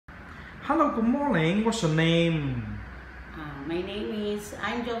Hello, good morning. What's your name? My name is,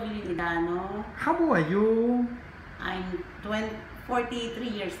 I'm Joevelyn. How old are you? I'm 43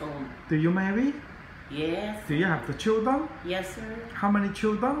 years old. Do you marry? Yes. Do you have the children? Yes, sir. How many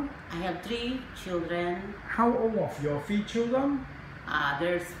children? I have 3 children. How old of your 3 children?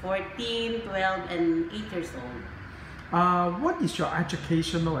 There's 14, 12, and 8 years old. What is your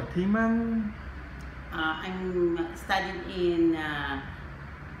educational attainment? I'm studying in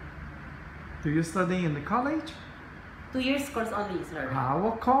Do you study in the college? 2 years course only, sir.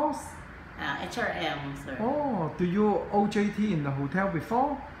 What course? HRM, sir. Oh, do you OJT in the hotel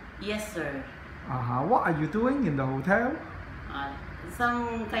before? Yes, sir. What are you doing in the hotel?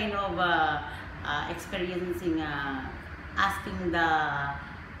 Some kind of experiencing, asking the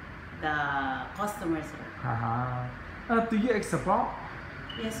customers, sir. Do you explore?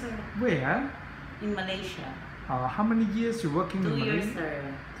 Yes, sir. Where? In Malaysia. How many years you working in 2 Malaysia? years,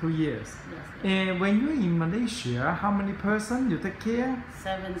 sir. 2 years. Yes, sir. And when you're in Malaysia, how many person you take care?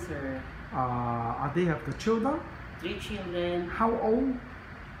 7, sir. Are they have the children? 3 children. How old?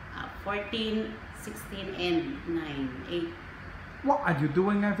 14, 16, and 9, 8. What are you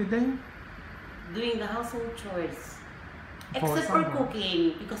doing every day? Doing the household chores. For Except for example?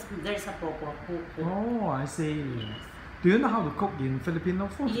 cooking, because there's a cook. Oh, I see. Yes. Do you know how to cook in Filipino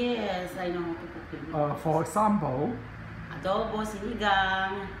food? Yes, I know how to cook. For example? Adobo,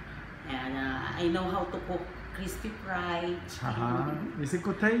 sinigang, and I know how to cook crispy fried chicken. Is it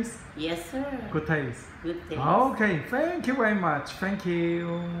good taste? Yes, sir. Good taste. Good taste. Okay, thank you very much. Thank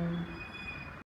you.